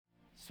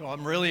So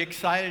I'm really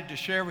excited to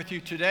share with you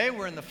today.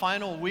 We're in the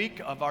final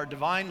week of our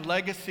Divine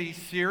Legacy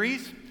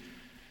series,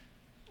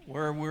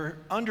 where we're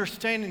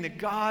understanding that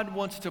God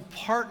wants to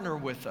partner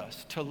with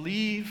us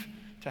to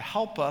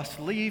help us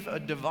leave a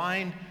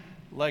divine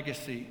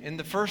legacy. In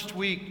the first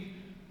week,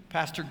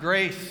 Pastor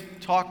Grace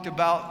talked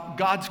about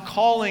God's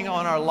calling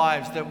on our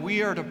lives, that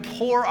we are to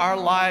pour our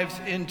lives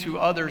into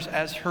others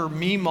as her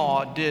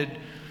Meemaw did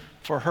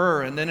for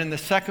her. And then in the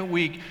second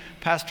week,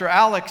 Pastor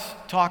Alex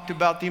talked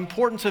about the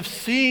importance of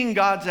seeing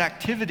God's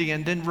activity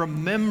and then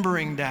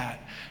remembering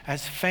that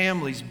as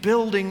families,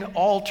 building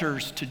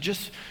altars to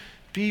just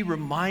be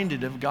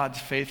reminded of God's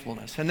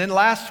faithfulness. And then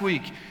last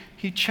week,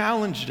 he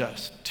challenged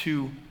us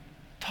to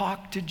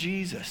talk to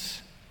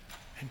Jesus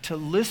and to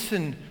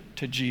listen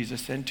to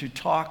Jesus and to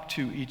talk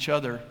to each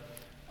other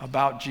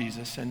about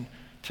Jesus. And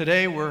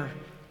today we're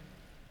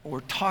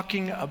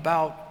talking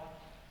about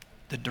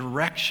the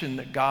direction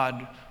that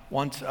God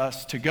wants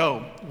us to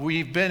go.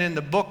 We've been in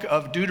the book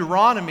of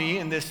Deuteronomy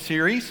in this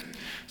series.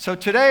 So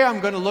today I'm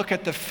going to look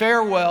at the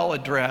farewell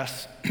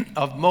address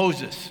of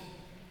Moses.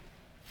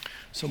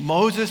 So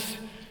Moses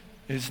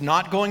is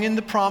not going in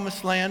the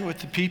promised land with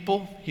the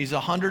people. He's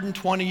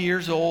 120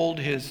 years old.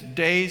 His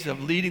days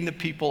of leading the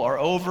people are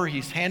over.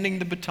 He's handing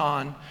the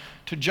baton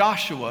to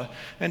Joshua.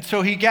 And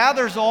so he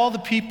gathers all the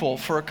people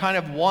for a kind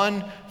of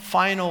one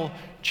final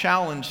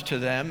challenge to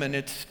them, and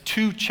it's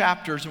 2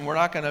 chapters, and we're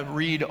not going to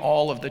read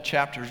all of the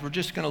chapters. We're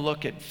just going to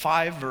look at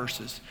 5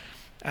 verses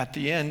at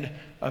the end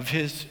of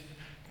his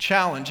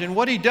challenge. And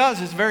what he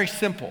does is very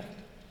simple.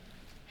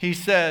 He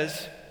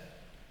says,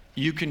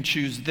 you can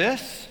choose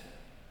this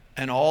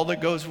and all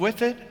that goes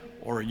with it,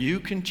 or you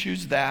can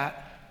choose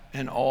that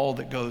and all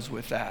that goes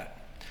with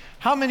that.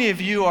 How many of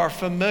you are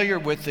familiar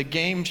with the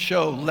game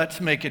show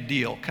Let's Make a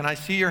Deal? Can I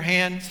see your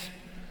hands?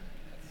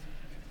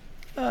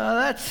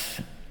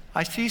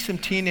 I see some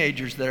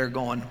teenagers that are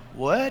going,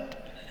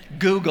 what?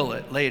 Google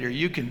it later.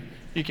 You can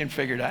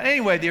figure it out.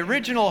 Anyway, the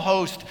original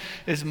host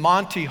is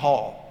Monty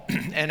Hall.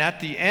 And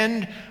at the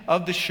end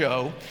of the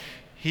show,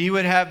 he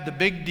would have the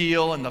big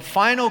deal, and the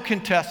final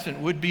contestant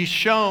would be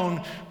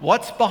shown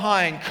what's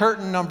behind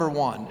curtain number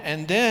 1.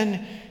 And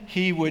then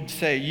he would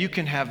say, you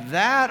can have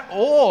that,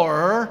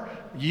 or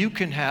you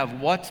can have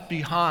what's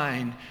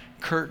behind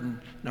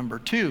curtain number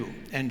 2.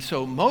 And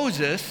so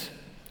Moses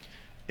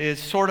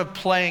is sort of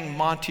playing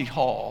Monty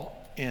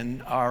Hall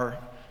in our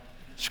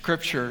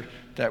scripture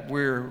that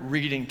we're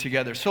reading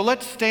together. So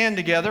let's stand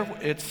together.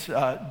 It's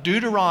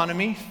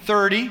Deuteronomy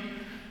 30,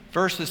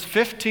 verses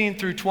 15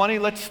 through 20.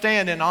 Let's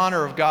stand in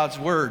honor of God's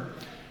word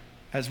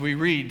as we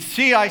read.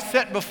 See, I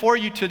set before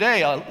you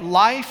today a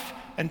life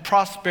and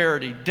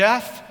prosperity,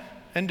 death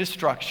and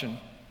destruction.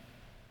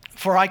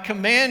 For I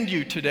command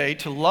you today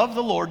to love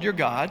the Lord your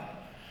God,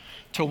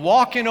 to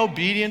walk in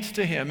obedience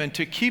to him, and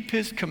to keep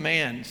his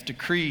commands,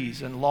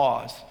 decrees, and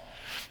laws.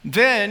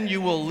 Then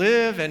you will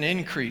live and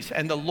increase,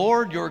 and the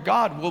Lord your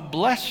God will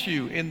bless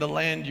you in the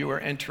land you are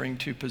entering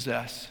to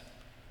possess.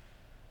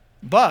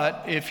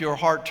 But if your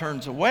heart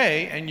turns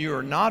away and you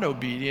are not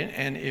obedient,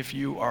 and if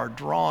you are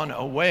drawn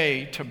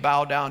away to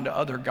bow down to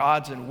other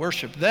gods and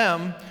worship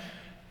them,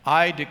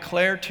 I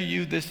declare to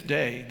you this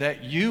day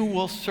that you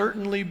will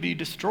certainly be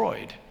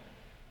destroyed.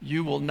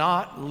 You will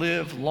not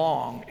live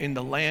long in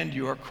the land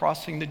you are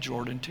crossing the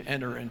Jordan to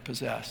enter and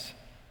possess.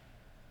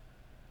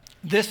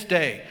 This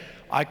day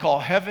I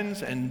call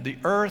heavens and the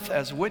earth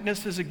as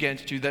witnesses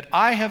against you that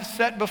I have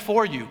set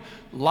before you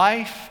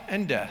life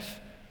and death,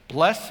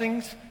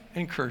 blessings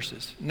and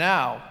curses.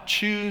 Now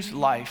choose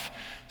life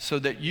so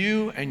that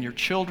you and your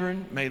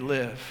children may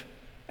live,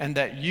 and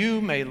that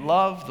you may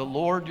love the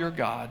Lord your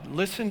God,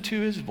 listen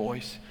to his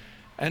voice,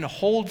 and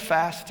hold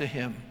fast to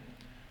him.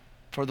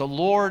 For the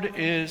Lord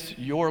is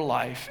your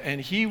life,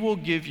 and he will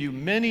give you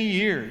many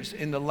years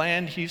in the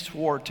land he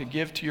swore to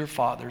give to your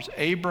fathers,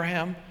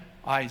 Abraham,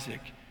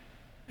 Isaac,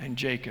 and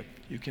Jacob.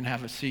 You can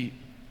have a seat.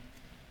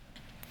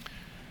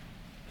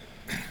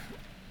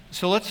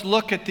 So let's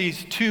look at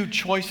these 2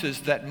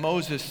 choices that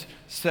Moses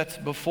sets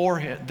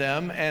before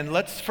them, and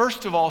let's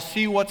first of all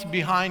see what's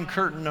behind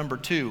curtain number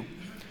 2.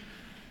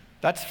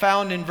 That's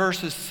found in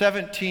verses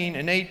 17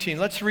 and 18.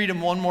 Let's read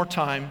them one more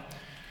time.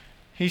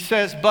 He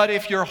says, but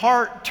if your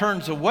heart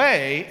turns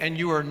away and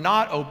you are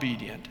not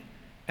obedient,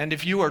 and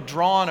if you are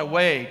drawn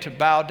away to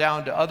bow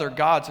down to other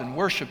gods and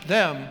worship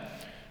them,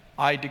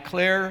 I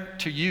declare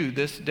to you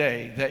this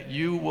day that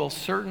you will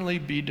certainly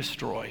be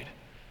destroyed.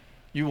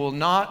 You will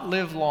not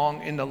live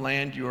long in the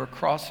land you are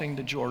crossing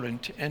the Jordan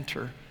to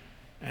enter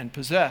and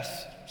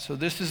possess. So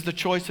this is the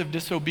choice of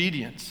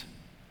disobedience,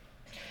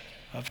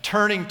 of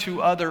turning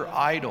to other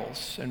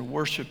idols and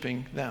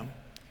worshiping them.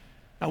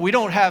 Now, we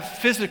don't have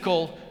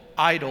physical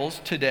idols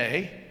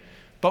today,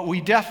 but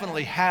we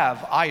definitely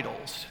have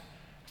idols,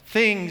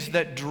 things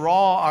that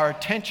draw our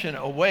attention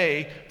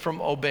away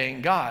from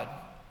obeying God.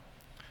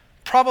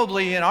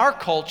 Probably in our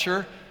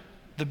culture,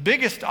 the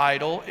biggest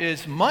idol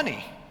is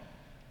money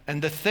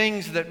and the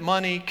things that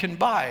money can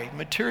buy,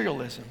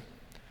 materialism.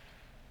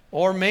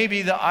 Or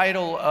maybe the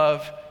idol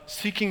of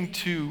seeking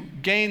to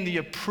gain the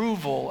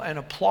approval and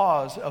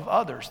applause of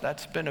others.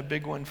 That's been a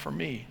big one for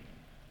me.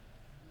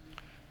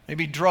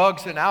 Maybe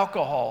drugs and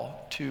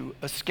alcohol to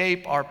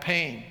escape our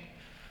pain,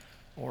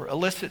 or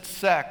illicit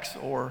sex,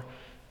 or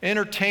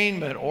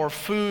entertainment, or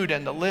food,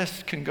 and the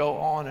list can go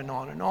on and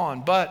on and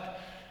on. But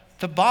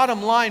the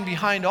bottom line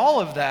behind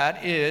all of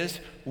that is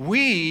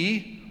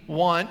we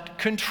want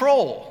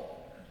control.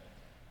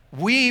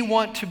 We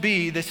want to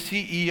be the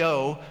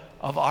CEO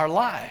of our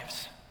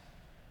lives.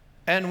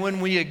 And when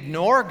we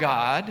ignore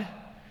God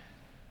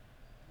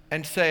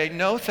and say,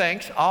 no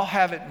thanks, I'll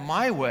have it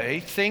my way,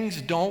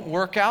 things don't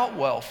work out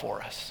well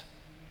for us.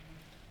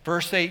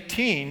 Verse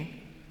 18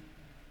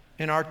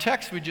 in our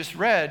text we just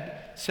read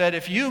said,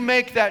 if you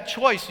make that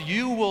choice,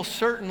 you will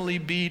certainly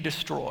be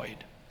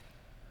destroyed.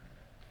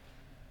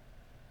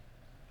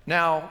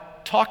 Now,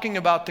 talking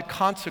about the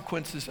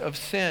consequences of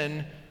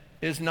sin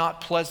is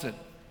not pleasant.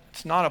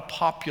 It's not a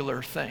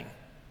popular thing.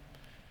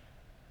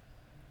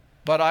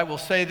 But I will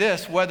say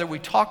this, whether we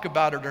talk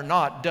about it or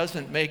not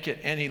doesn't make it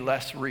any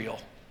less real.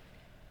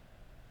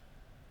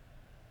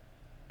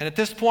 And at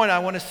this point, I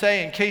want to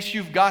say, in case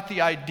you've got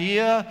the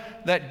idea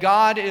that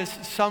God is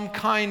some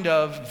kind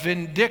of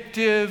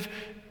vindictive,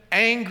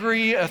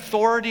 angry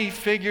authority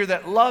figure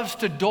that loves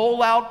to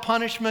dole out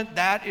punishment,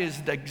 that is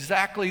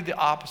exactly the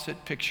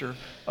opposite picture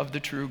of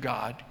the true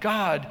God.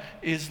 God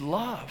is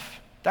love.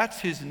 That's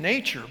his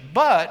nature.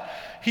 But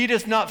he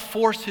does not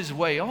force his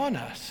way on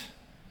us.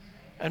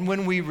 And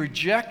when we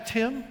reject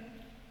him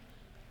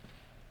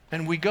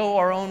and we go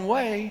our own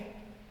way,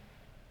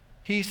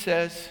 he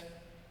says,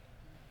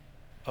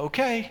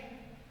 okay,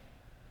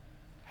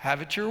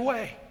 have it your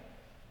way.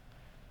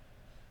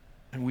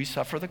 And we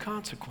suffer the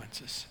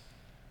consequences.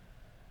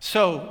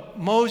 So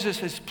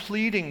Moses is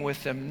pleading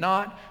with them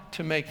not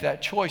to make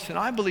that choice. And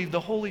I believe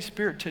the Holy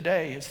Spirit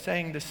today is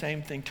saying the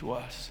same thing to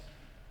us.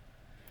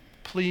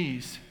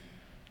 Please,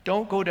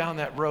 don't go down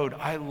that road.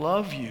 I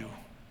love you.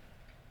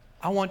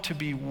 I want to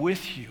be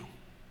with you.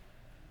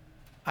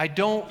 I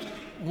don't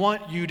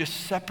want you to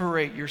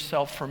separate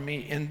yourself from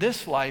me in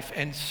this life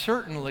and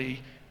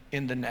certainly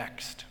in the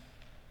next.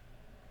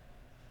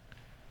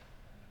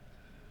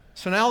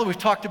 So now that we've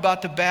talked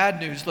about the bad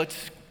news,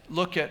 let's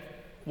look at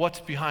what's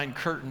behind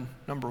curtain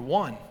number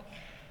 1.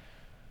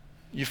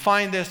 You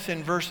find this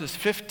in verses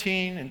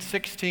 15 and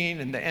 16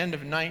 and the end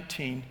of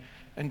 19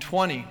 and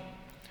 20.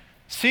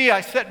 See,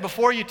 I set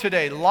before you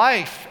today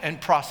life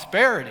and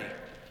prosperity,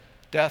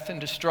 death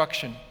and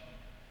destruction.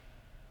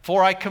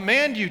 For I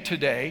command you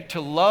today to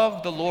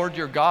love the Lord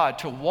your God,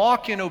 to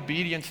walk in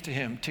obedience to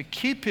him, to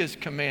keep his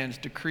commands,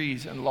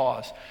 decrees, and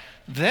laws.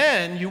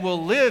 Then you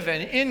will live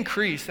and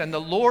increase, and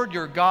the Lord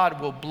your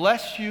God will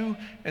bless you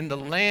in the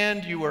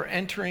land you are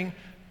entering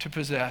to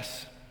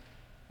possess.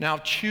 Now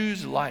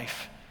choose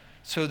life,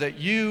 so that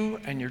you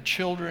and your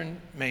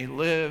children may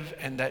live,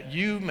 and that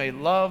you may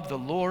love the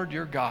Lord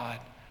your God.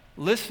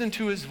 Listen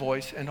to his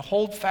voice and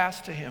hold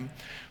fast to him.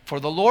 For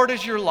the Lord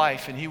is your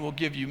life, and he will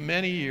give you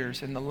many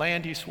years in the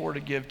land he swore to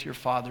give to your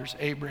fathers,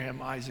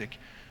 Abraham, Isaac,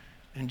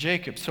 and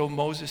Jacob. So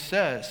Moses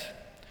says,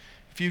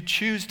 if you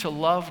choose to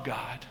love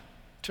God,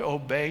 to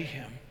obey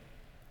him,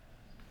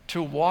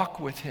 to walk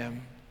with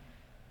him,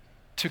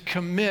 to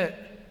commit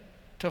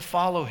to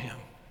follow him,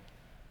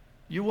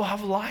 you will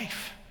have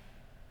life.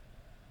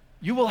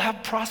 You will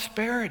have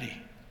prosperity.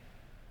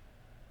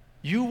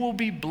 You will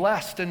be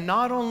blessed, and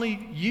not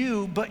only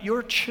you, but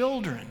your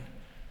children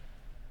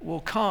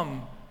will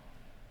come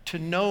to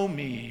know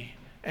me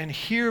and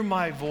hear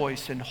my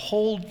voice and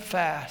hold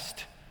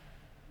fast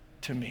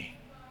to me.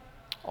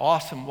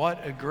 Awesome.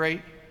 What a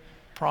great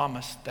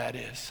promise that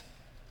is.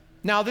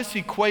 Now, this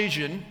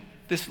equation,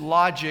 this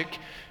logic,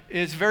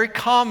 is very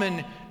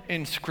common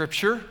in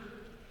Scripture.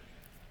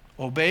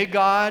 Obey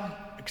God,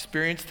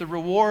 experience the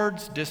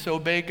rewards.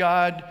 Disobey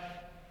God,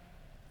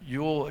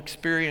 you'll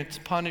experience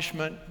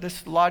punishment.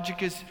 This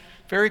logic is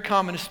very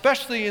common,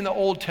 especially in the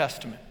Old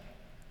Testament.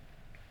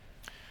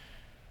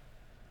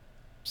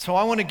 So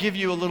I want to give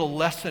you a little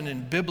lesson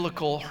in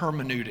biblical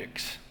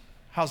hermeneutics.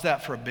 How's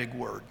that for a big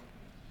word?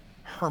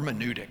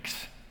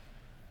 Hermeneutics.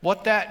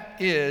 What that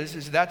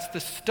is that's the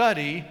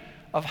study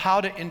of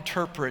how to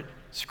interpret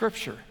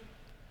Scripture.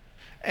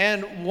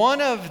 And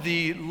one of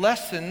the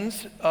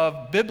lessons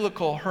of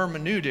biblical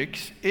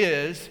hermeneutics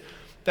is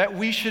that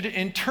we should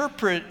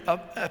interpret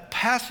a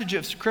passage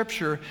of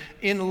Scripture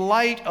in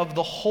light of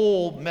the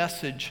whole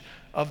message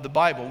of the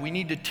Bible. We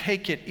need to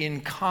take it in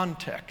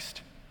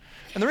context.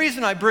 And the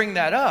reason I bring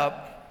that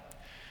up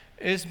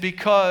is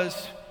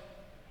because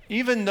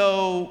even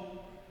though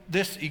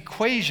this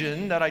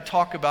equation that I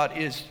talk about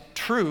is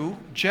true,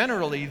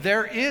 generally,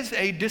 there is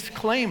a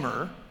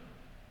disclaimer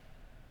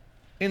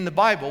in the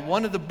Bible.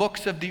 One of the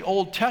books of the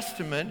Old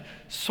Testament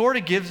sort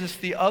of gives us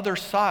the other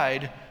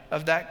side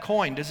of that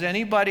coin. Does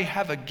anybody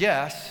have a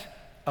guess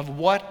of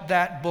what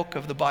that book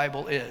of the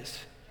Bible is?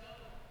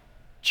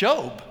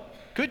 Job.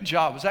 Good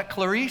job. Was that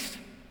Clarice?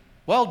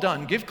 Well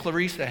done. Give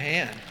Clarice a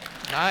hand.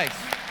 Nice.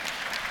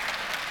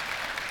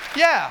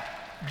 Yeah,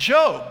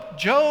 Job.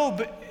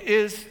 Job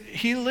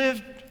he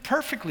lived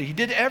perfectly. He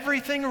did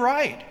everything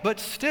right, but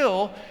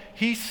still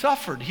he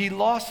suffered. He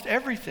lost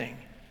everything.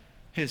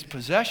 His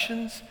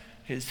possessions,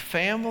 his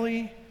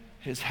family,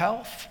 his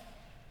health.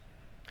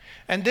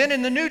 And then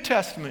in the New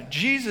Testament,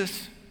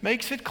 Jesus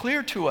makes it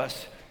clear to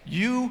us,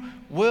 you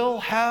will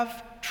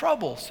have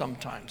trouble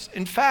sometimes.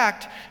 In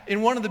fact,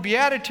 in one of the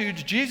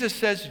Beatitudes, Jesus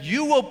says,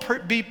 you will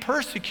be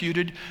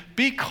persecuted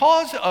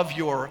because of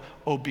your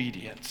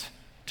obedience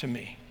to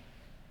me.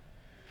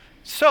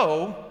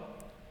 So,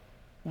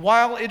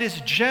 while it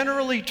is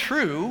generally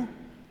true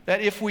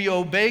that if we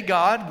obey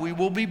God, we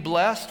will be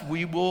blessed,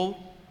 we will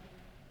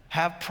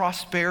have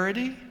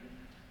prosperity,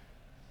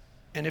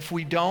 and if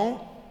we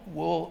don't,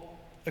 we'll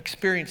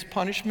experience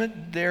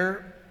punishment,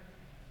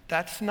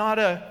 that's not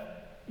an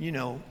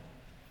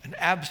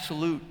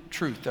absolute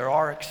truth. There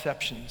are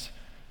exceptions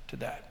to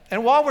that.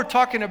 And while we're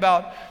talking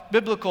about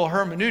biblical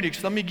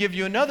hermeneutics, let me give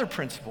you another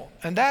principle,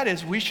 and that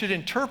is we should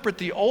interpret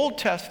the Old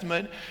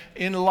Testament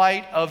in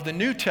light of the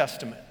New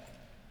Testament.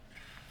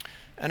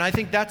 And I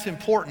think that's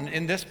important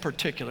in this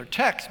particular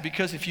text,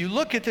 because if you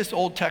look at this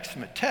Old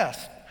Testament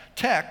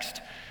text,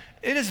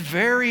 it is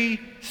very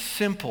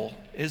simple,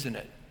 isn't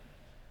it?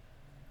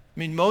 I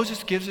mean,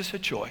 Moses gives us a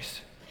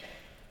choice.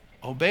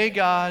 Obey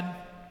God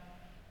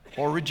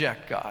or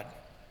reject God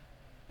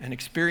and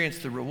experience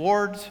the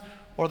rewards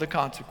or the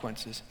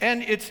consequences.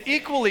 And it's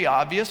equally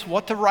obvious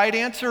what the right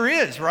answer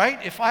is, right?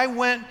 If I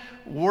went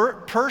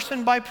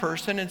person by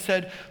person and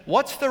said,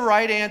 what's the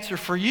right answer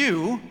for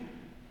you?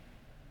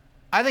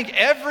 I think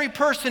every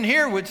person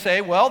here would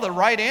say, well, the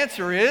right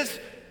answer is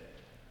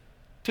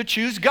to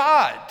choose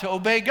God, to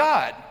obey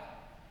God.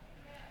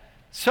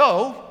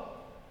 So,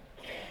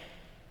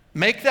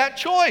 make that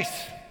choice.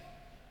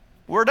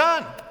 We're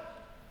done.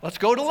 Let's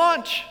go to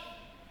lunch.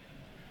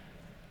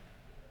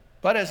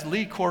 But as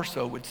Lee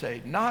Corso would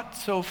say, not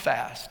so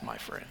fast, my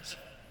friends.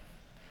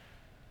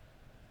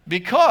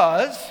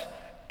 Because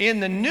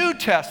in the New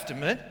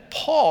Testament,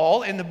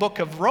 Paul, in the book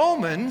of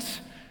Romans,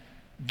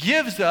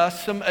 gives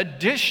us some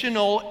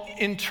additional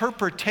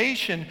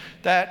interpretation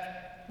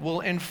that will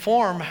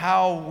inform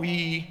how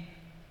we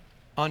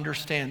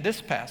understand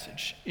this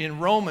passage. In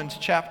Romans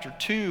chapter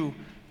 2,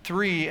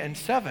 3, and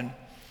 7,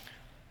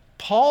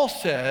 Paul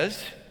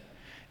says,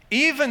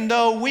 even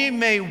though we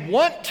may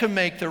want to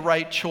make the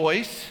right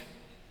choice,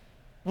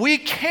 we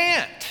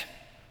can't.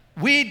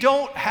 We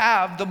don't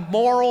have the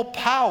moral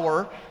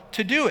power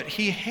to do it.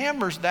 He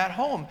hammers that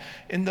home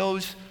in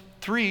those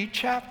 3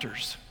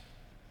 chapters.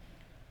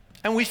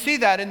 And we see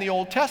that in the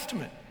Old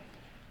Testament.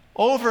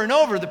 Over and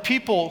over, the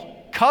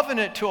people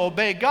covenant to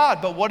obey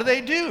God, but what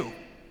do?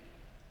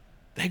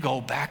 They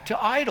go back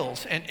to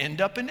idols and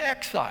end up in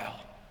exile.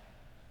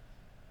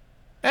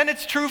 And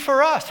it's true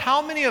for us.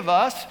 How many of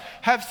us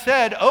have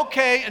said,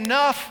 okay,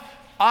 enough,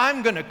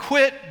 I'm going to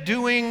quit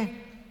doing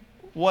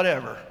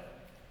whatever?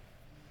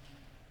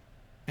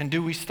 And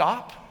do we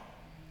stop?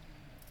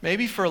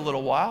 Maybe for a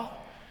little while.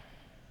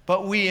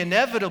 But we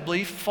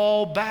inevitably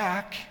fall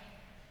back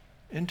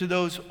into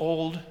those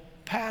old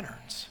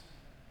patterns.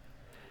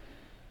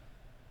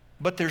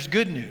 But there's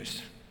good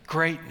news,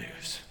 great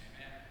news.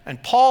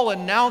 And Paul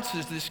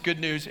announces this good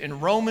news in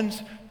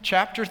Romans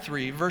chapter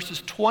 3,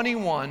 verses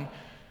 21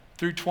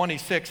 through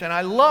 26. And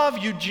I love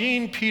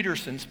Eugene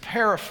Peterson's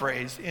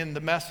paraphrase in the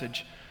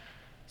Message.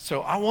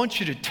 So I want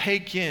you to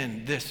take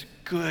in this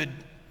good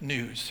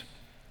news.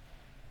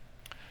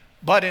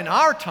 But in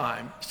our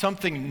time,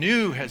 something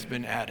new has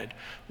been added.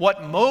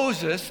 What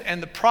Moses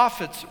and the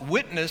prophets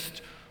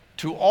witnessed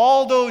to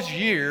all those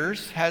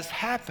years has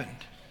happened.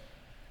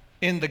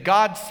 In the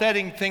God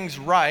setting things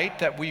right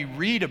that we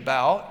read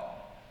about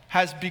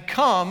has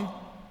become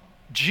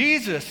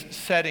Jesus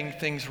setting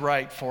things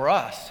right for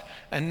us.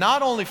 And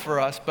not only for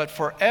us, but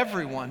for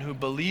everyone who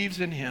believes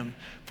in him.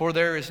 For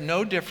there is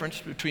no difference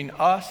between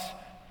us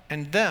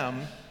and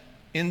them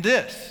in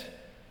this.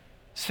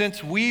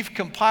 Since we've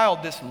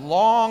compiled this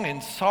long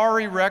and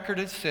sorry record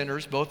as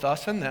sinners, both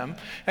us and them,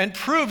 and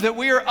proved that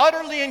we are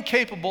utterly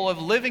incapable of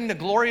living the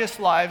glorious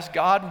lives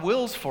God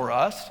wills for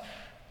us,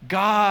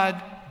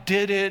 God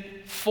did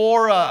it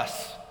for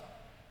us.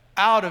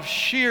 Out of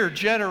sheer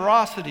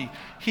generosity,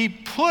 he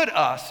put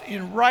us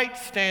in right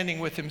standing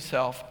with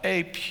himself,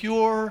 a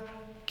pure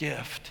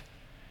gift.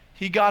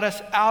 He got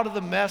us out of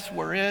the mess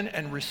we're in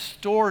and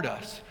restored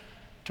us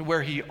to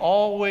where he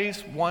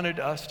always wanted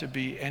us to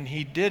be. And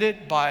he did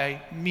it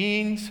by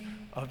means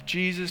of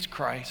Jesus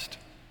Christ.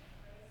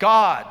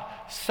 God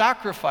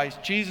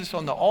sacrificed Jesus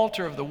on the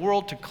altar of the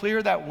world to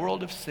clear that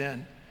world of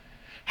sin.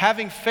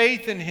 Having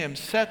faith in him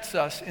sets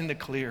us in the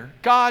clear.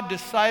 God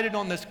decided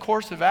on this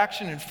course of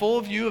action in full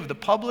view of the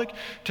public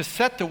to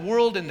set the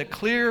world in the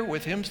clear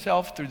with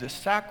himself through the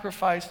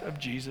sacrifice of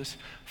Jesus,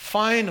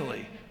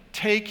 finally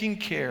taking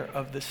care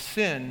of the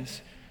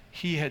sins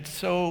he had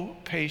so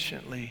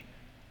patiently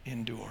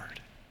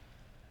endured.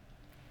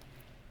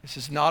 This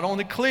is not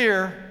only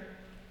clear,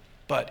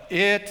 but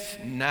it's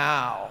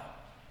now.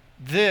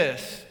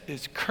 This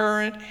is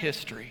current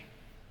history.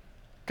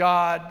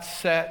 God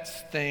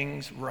sets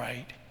things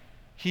right.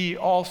 He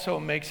also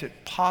makes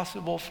it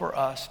possible for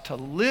us to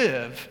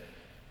live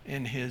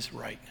in his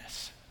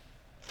rightness.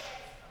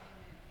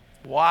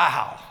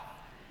 Wow.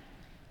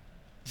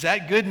 Is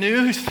that good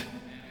news?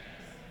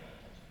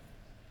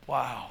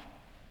 Wow.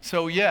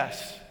 So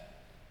yes,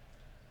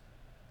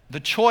 the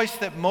choice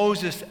that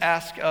Moses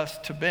asked us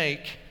to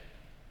make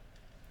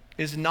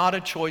is not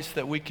a choice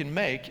that we can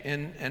make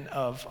in and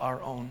of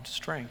our own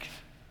strength.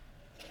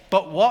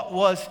 But what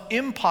was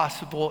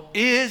impossible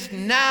is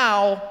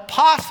now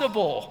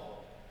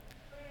possible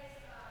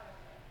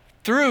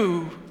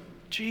through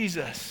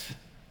Jesus,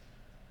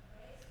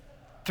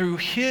 through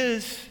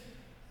his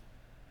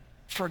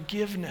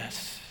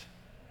forgiveness,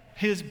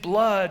 his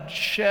blood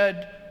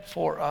shed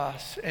for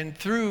us, and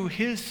through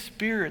his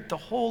Spirit, the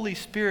Holy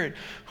Spirit,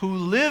 who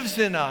lives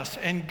in us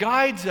and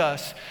guides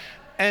us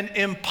and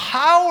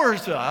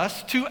empowers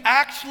us to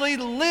actually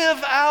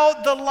live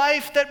out the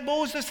life that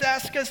Moses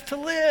asked us to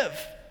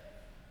live.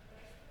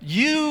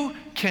 You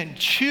can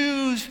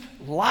choose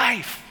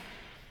life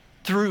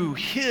through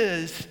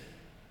his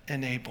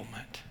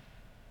enablement.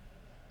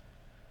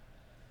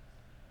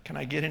 Can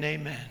I get an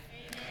amen?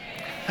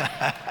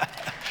 Amen.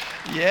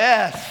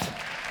 Yes.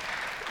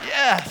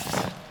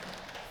 Yes.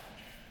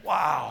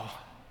 Wow.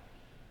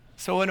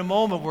 So in a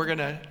moment, we're going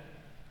to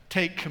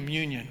take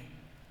communion.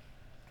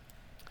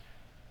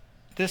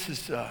 This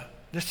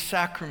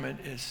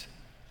sacrament is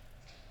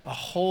a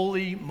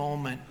holy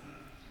moment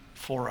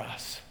for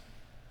us.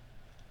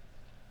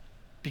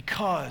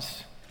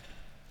 Because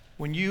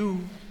when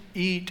you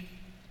eat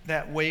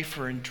that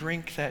wafer and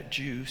drink that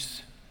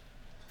juice,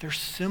 they're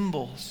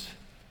symbols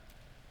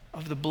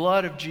of the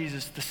blood of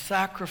Jesus, the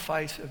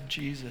sacrifice of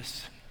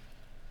Jesus,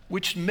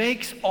 which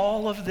makes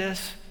all of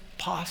this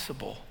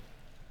possible.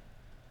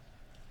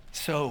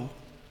 So,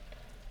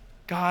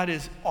 God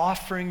is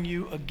offering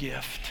you a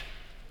gift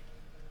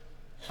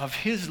of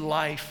his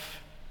life,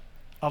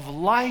 of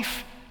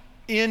life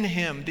in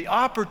him, the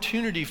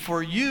opportunity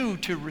for you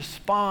to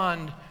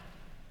respond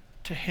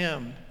to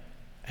him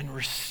and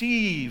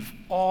receive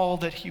all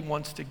that he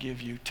wants to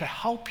give you, to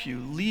help you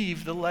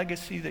leave the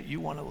legacy that you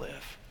want to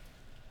live.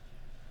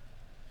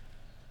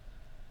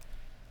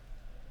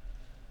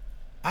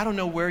 I don't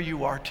know where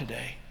you are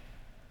today.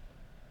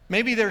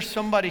 Maybe there's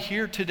somebody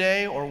here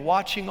today or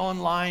watching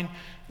online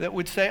that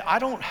would say, I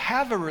don't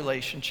have a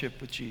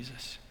relationship with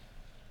Jesus.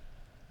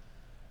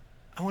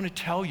 I want to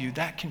tell you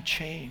that can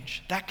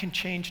change. That can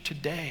change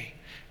today.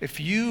 If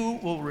you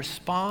will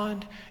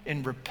respond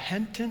in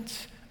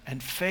repentance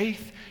and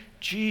faith,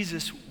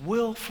 Jesus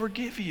will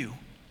forgive you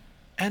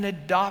and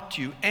adopt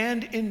you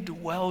and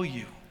indwell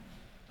you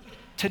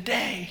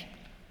today.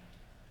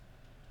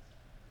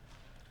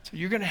 So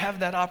you're going to have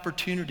that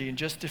opportunity in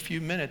just a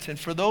few minutes. And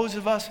for those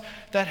of us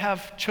that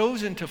have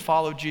chosen to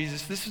follow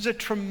Jesus, this is a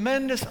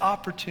tremendous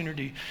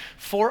opportunity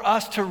for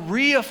us to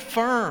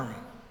reaffirm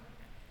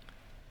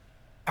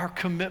our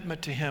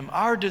commitment to him,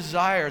 our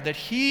desire that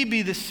he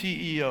be the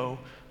CEO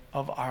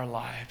of our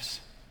lives.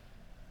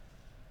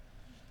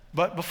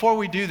 But before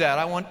we do that,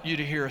 I want you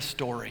to hear a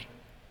story,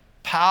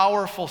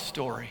 powerful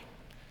story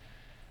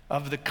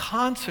of the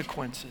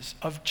consequences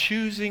of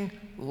choosing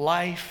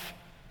life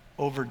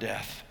over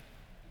death.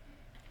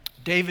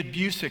 David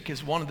Busick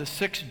is one of the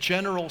 6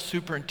 general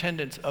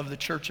superintendents of the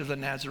Church of the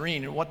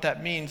Nazarene. And what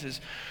that means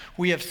is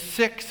we have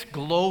 6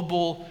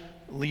 global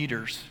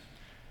leaders.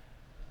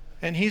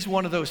 And he's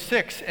one of those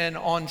 6. And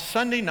on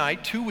Sunday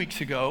night, 2 weeks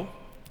ago,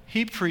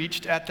 he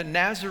preached at the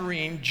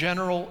Nazarene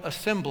General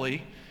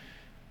Assembly.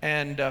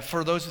 And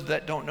for those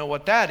that don't know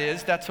what that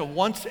is, that's a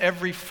once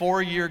every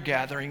 4-year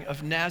gathering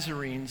of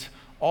Nazarenes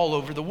all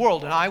over the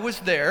world. And I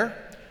was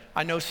there.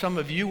 I know some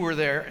of you were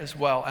there as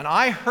well. And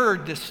I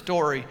heard this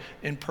story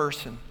in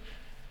person.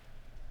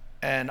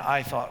 And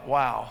I thought,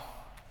 wow,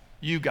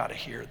 you got to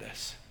hear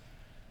this.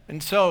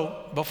 And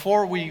so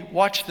before we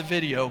watch the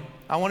video,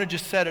 I want to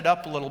just set it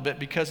up a little bit,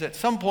 because at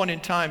some point in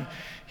time,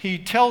 he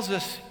tells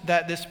us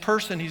that this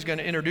person he's going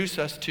to introduce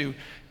us to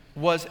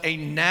was a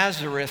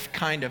Nazareth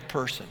kind of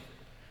person.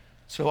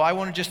 So I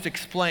want to just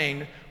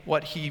explain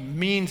what he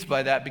means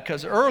by that,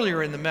 because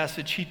earlier in the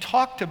message, he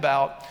talked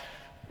about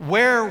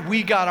where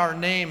we got our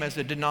name as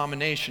a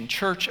denomination,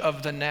 Church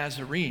of the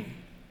Nazarene.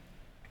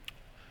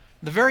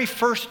 The very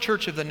first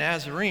Church of the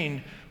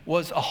Nazarene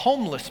was a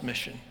homeless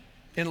mission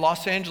in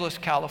Los Angeles,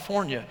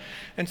 California.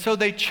 And so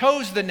they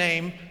chose the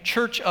name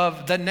Church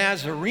of the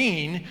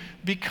Nazarene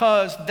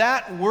because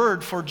that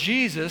word for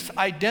Jesus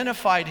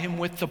identified him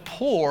with the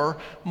poor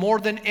more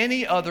than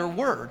any other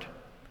word.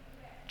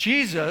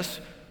 Jesus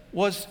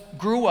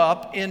grew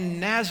up in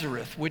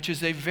Nazareth, which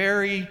is a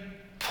very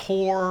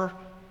poor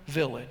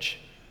village.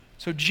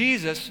 So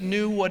Jesus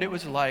knew what it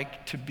was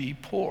like to be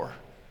poor.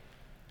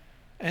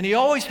 And he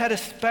always had a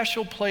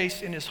special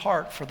place in his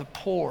heart for the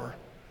poor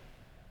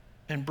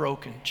and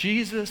broken.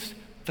 Jesus,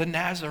 the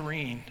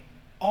Nazarene,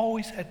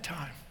 always had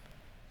time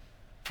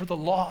for the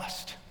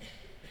lost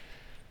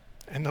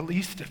and the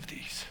least of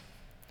these.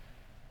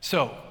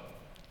 So,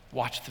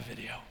 watch the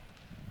video.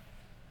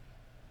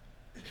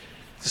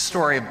 The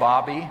story of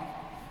Bobby.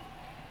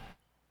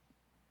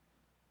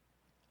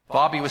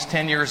 Bobby was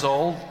 10 years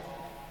old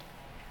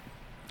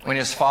when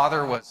his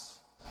father was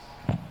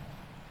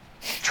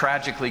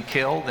tragically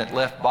killed that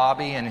left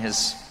Bobby and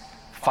his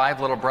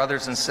 5 little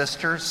brothers and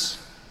sisters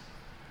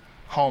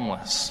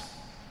homeless.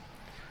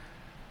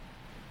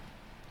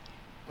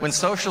 When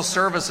social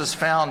services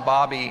found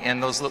Bobby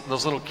and those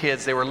little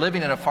kids, they were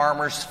living in a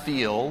farmer's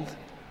field,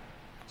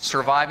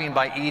 surviving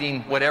by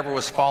eating whatever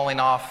was falling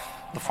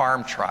off the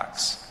farm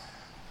trucks.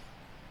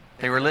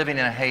 They were living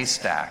in a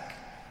haystack.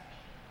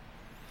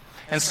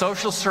 And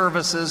social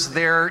services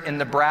there in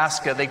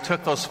Nebraska, they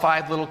took those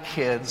 5 little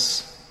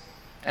kids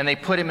and they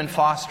put them in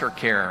foster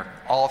care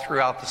all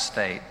throughout the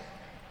state.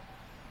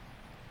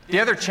 The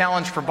other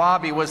challenge for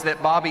Bobby was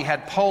that Bobby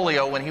had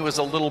polio when he was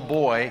a little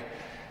boy,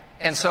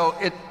 and so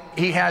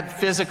he had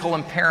physical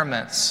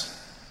impairments.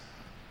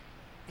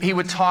 He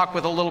would talk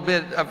with a little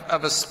bit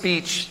of a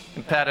speech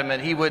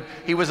impediment. He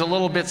was a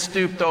little bit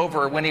stooped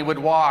over when he would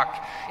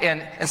walk.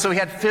 And so he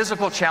had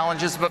physical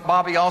challenges, but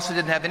Bobby also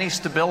didn't have any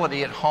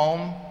stability at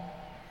home.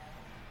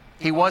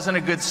 He wasn't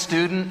a good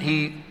student.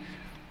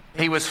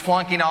 He was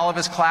flunking all of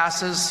his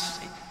classes.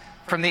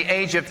 From the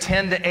age of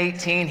 10 to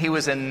 18, he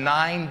was in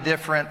 9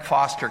 different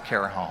foster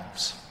care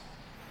homes.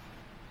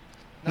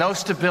 No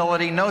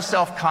stability, no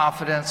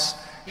self-confidence.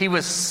 He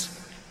was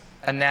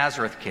a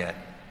Nazareth kid.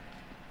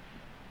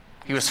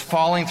 He was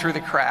falling through the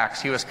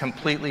cracks. He was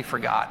completely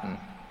forgotten.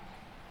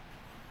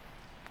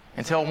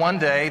 Until one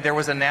day, there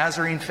was a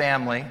Nazarene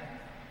family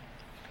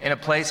in a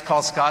place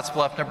called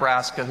Scottsbluff,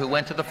 Nebraska, who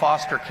went to the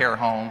foster care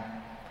home,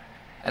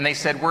 and they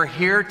said, "We're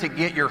here to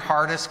get your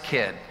hardest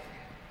kid.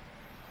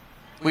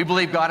 We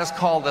believe God has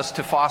called us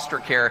to foster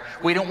care.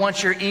 We don't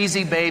want your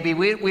easy baby.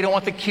 We don't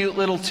want the cute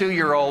little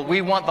 2-year-old.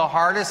 We want the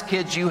hardest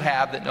kids you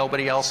have that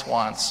nobody else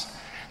wants."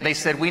 And they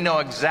said, "We know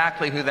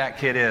exactly who that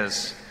kid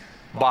is,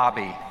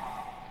 Bobby."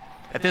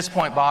 At this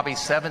point, Bobby's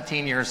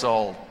 17 years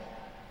old.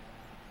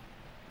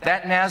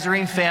 That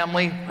Nazarene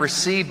family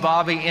received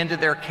Bobby into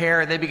their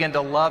care. They began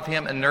to love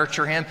him and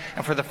nurture him.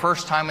 And for the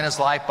first time in his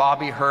life,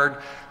 Bobby heard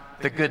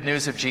the good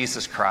news of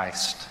Jesus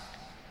Christ.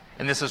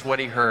 And this is what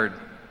he heard: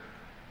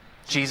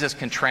 Jesus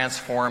can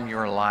transform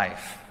your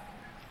life.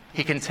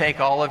 He can take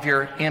all of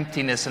your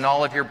emptiness and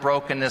all of your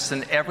brokenness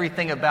and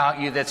everything about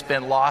you that's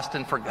been lost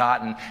and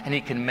forgotten, and he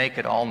can make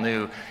it all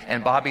new.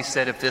 And Bobby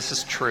said, if this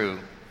is true,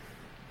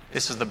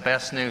 this is the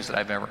best news that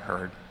I've ever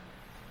heard.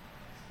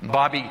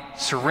 Bobby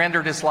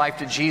surrendered his life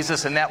to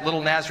Jesus, and that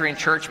little Nazarene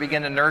church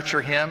began to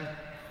nurture him.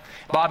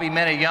 Bobby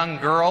met a young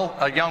girl,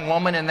 a young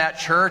woman in that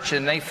church,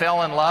 and they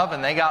fell in love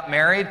and they got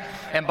married.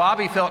 And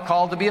Bobby felt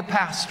called to be a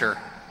pastor.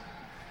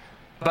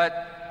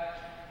 But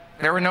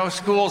there were no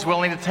schools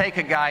willing to take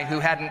a guy who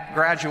hadn't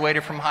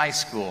graduated from high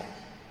school.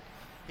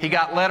 He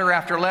got letter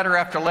after letter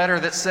after letter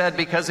that said,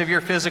 because of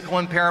your physical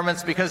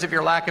impairments, because of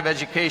your lack of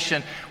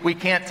education, we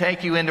can't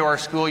take you into our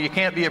school. You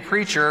can't be a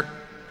preacher.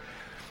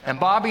 And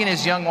Bobby and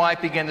his young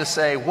wife began to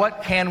say,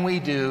 what can we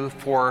do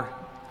for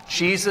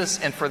Jesus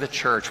and for the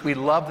church? We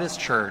love this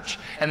church.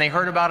 And they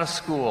heard about a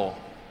school.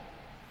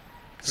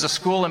 There's a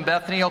school in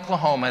Bethany,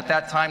 Oklahoma, at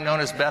that time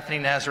known as Bethany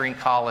Nazarene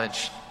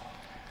College.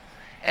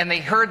 And they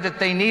heard that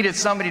they needed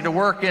somebody to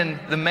work in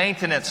the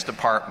maintenance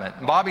department.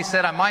 And Bobby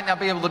said, I might not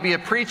be able to be a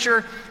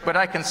preacher, but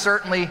I can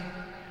certainly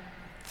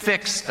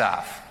fix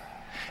stuff.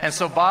 And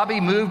so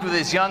Bobby moved with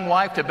his young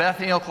wife to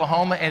Bethany,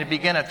 Oklahoma, and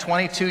began a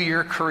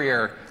 22-year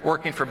career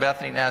working for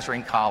Bethany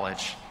Nazarene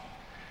College.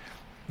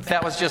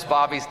 That was just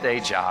Bobby's day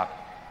job.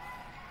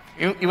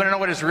 You want to know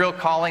what his real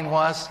calling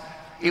was?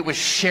 It was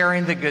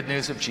sharing the good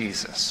news of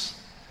Jesus.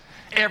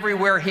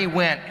 Everywhere he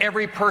went,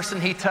 every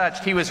person he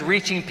touched, he was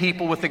reaching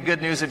people with the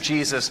good news of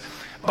Jesus.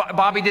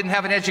 Bobby didn't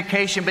have an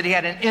education, but he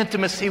had an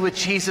intimacy with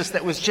Jesus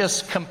that was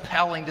just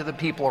compelling to the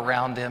people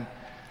around him.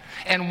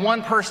 And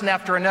one person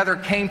after another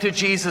came to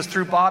Jesus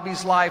through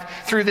Bobby's life,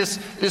 through this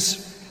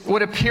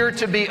what appeared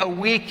to be a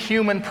weak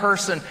human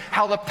person,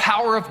 how the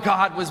power of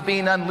God was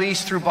being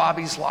unleashed through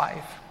Bobby's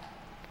life.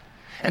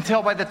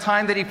 Until by the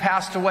time that he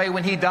passed away,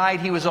 when he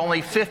died, he was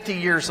only 50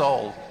 years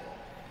old.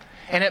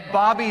 And at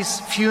Bobby's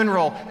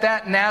funeral,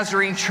 that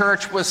Nazarene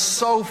church was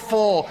so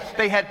full,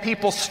 they had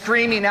people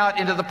streaming out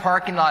into the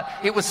parking lot.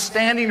 It was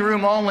standing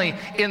room only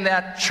in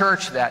that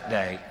church that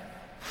day.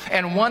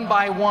 And one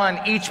by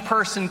one, each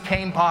person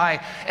came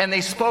by and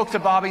they spoke to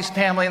Bobby's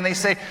family and they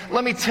say,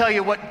 let me tell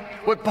you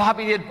what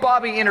Bobby did.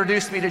 Bobby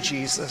introduced me to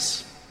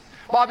Jesus.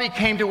 Bobby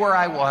came to where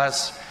I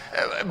was.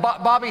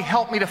 Bobby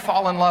helped me to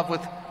fall in love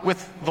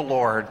with the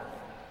Lord.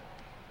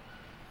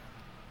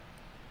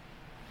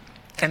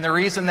 And the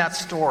reason that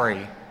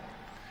story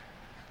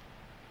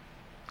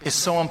is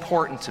so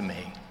important to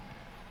me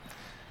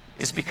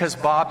is because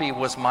Bobby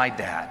was my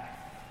dad.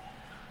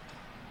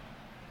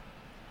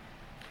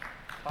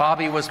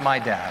 Bobby was my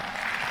dad.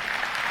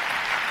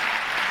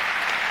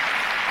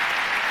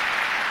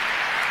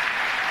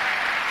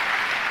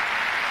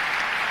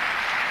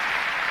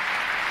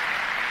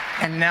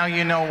 And now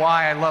you know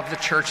why I love the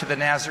Church of the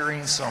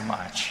Nazarene so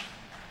much.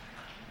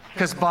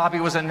 Because Bobby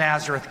was a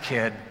Nazareth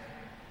kid.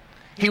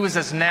 He was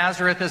as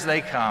Nazareth as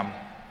they come.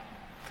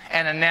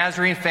 And a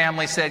Nazarene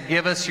family said,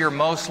 give us your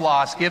most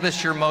lost, give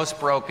us your most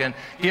broken,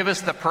 give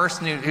us the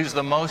person who's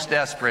the most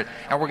desperate,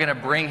 and we're going to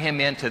bring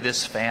him into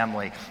this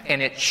family.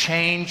 And it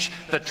changed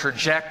the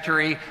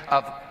trajectory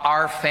of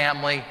our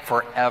family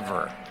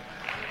forever.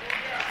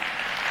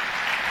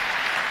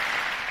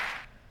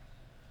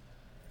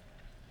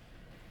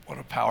 What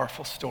a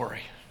powerful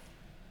story.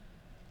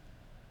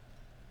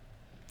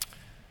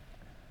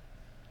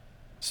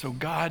 So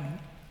God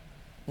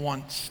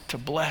wants to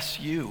bless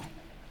you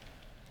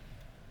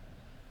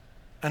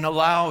and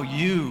allow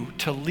you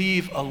to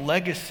leave a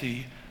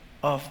legacy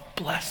of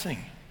blessing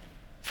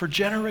for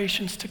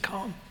generations to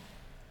come.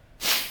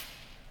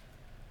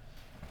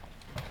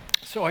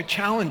 So I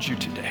challenge you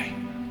today.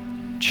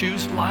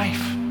 Choose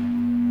life.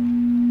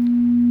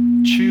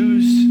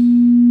 Choose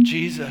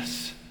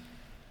Jesus.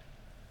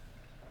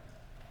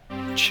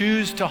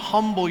 Choose to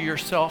humble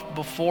yourself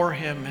before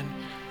him and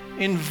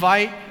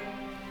invite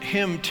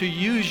him to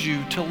use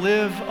you to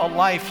live a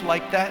life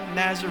like that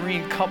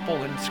Nazarene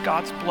couple in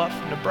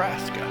Scottsbluff,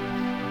 Nebraska.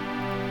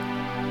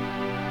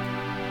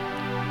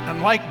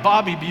 And like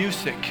Bobby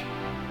Busick,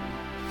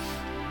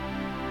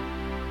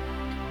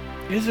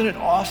 isn't it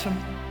awesome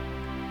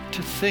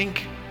to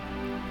think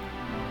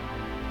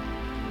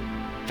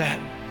that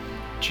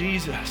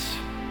Jesus,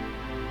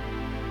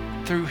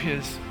 through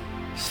his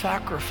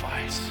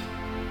sacrifice,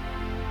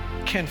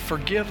 can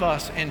forgive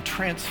us and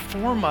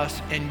transform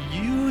us and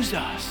use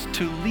us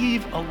to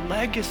leave a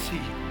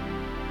legacy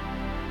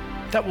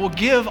that will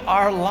give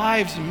our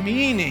lives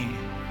meaning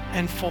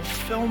and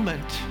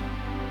fulfillment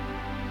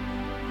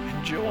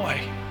and joy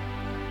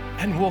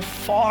and will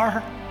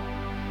far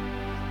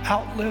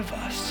outlive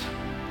us.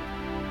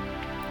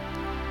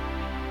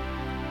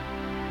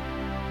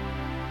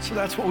 So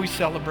that's what we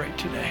celebrate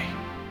today.